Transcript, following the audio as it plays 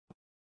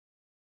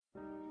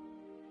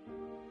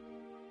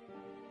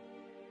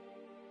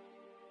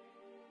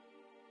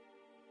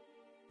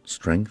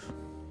Strength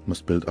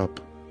must build up,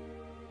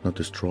 not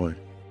destroy.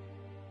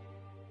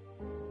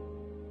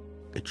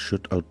 It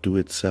should outdo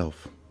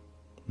itself,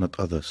 not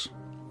others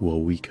who are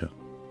weaker.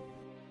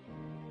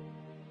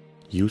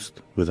 Used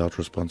without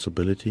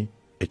responsibility,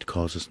 it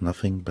causes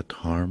nothing but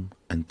harm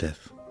and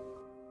death.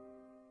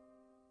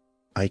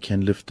 I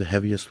can lift the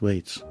heaviest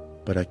weights,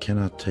 but I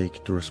cannot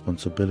take the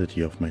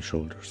responsibility off my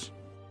shoulders.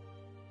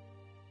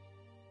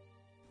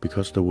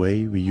 Because the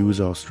way we use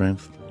our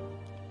strength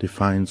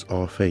defines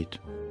our fate.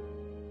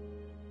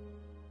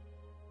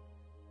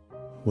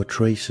 What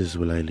traces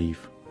will I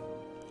leave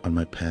on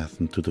my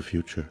path into the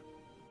future?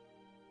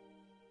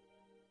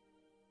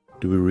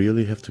 Do we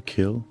really have to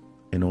kill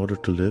in order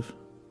to live?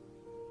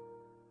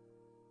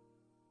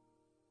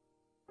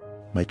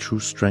 My true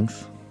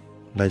strength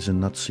lies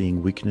in not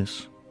seeing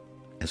weakness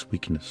as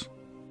weakness.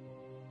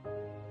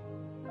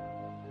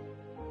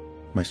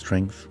 My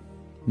strength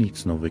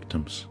needs no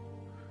victims.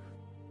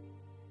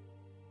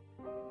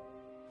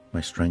 My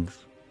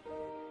strength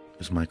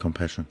is my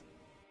compassion.